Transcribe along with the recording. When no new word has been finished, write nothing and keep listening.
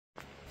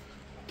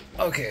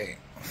Okay,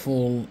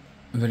 full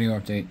video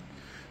update.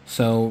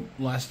 So,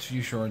 last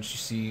few shorts you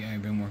see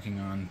I've been working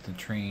on the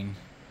train.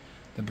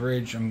 The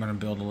bridge, I'm going to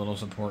build a little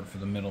support for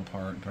the middle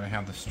part, but I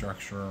have the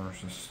structure, or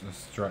the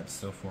struts,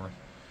 so forth.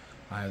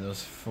 I have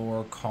those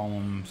 4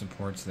 column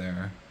supports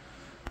there.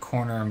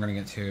 Corner I'm going to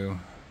get to.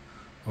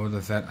 Over the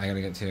vet I got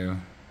to get to.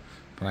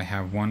 But I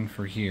have one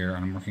for here,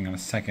 and I'm working on a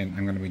second.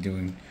 I'm going to be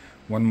doing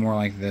one more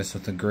like this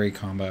with the gray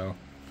combo.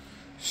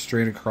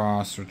 Straight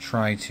across, or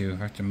try to. If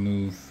I have to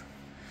move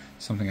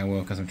something I will,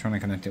 because I'm trying to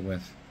connect it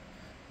with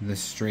this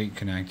straight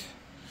connect.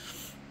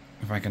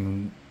 If I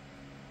can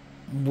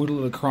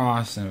whittle it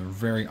across in a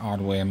very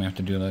odd way, I'm gonna have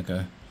to do like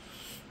a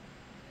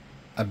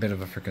bit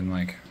of a freaking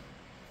like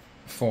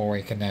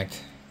 4-way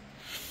connect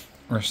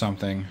or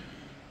something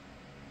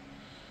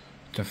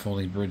to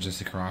fully bridge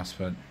this across.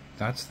 But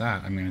that's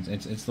that. I mean,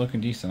 it's looking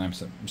decent.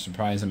 I'm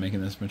surprised I'm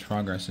making this much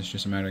progress. It's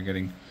just a matter of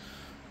getting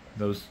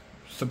those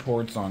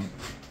supports on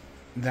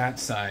that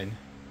side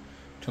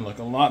to look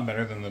a lot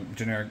better than the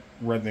generic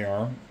red they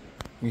are.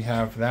 We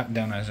have that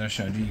done as I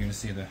showed you. You can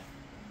see the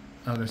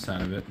other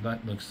side of it.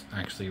 That looks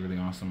actually really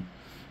awesome.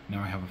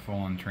 Now I have a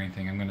full-on train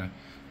thing. I'm gonna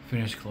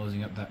finish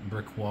closing up that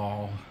brick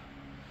wall,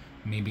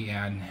 maybe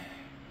add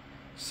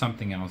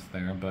something else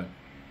there, but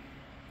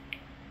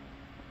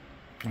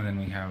and then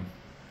we have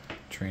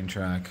train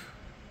track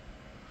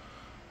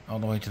all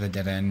the way to the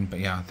dead end. But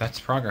yeah, that's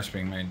progress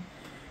being made.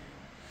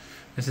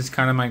 This is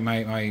kind of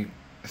my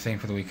thing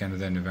for the weekend,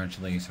 and then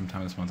eventually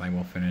sometime this month I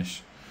will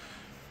finish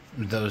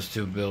those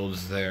 2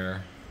 builds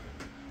there,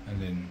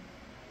 and then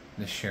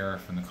the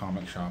sheriff and the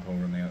comic shop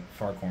over in the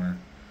far corner.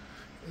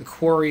 The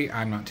quarry,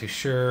 I'm not too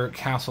sure.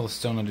 Castle is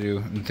still not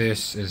due.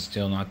 This is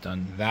still not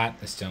done. That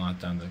is still not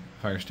done. The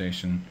fire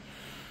station.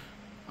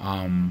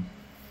 And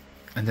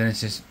then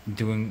it's just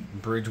doing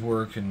bridge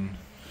work and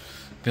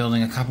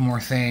building a couple more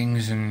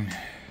things.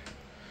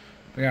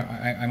 But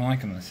yeah, I'm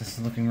liking this. This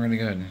is looking really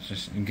good. It's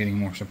just getting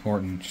more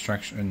support and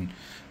structure and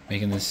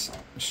making this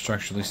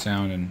structurally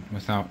sound and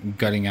without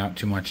gutting out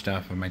too much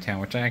stuff of my town,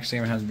 which I actually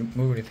haven't had to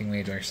move anything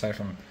major aside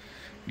from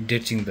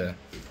ditching the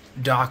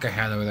dock I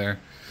had over there.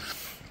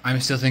 I'm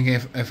still thinking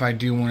if I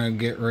do want to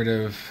get rid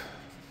of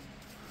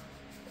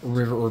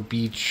river or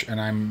beach,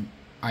 and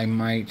I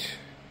might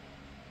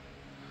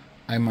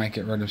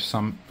get rid of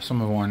some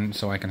of one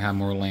so I can have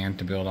more land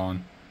to build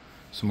on,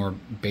 some more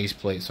base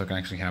plates so I can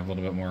actually have a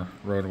little bit more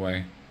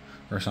roadway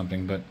or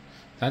something. But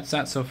that's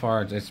that so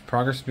far. It's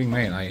progress being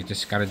made. I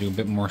just got to do a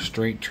bit more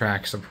straight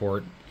track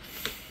support,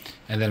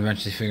 and then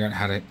eventually figure out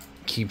how to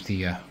keep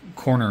the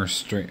corners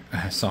straight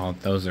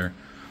solid. Those are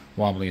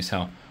wobbly as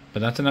hell.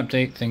 But that's an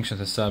update. Thanks for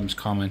the subs,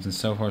 comments, and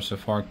so forth so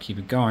far. Keep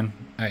it going.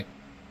 Alright,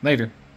 later.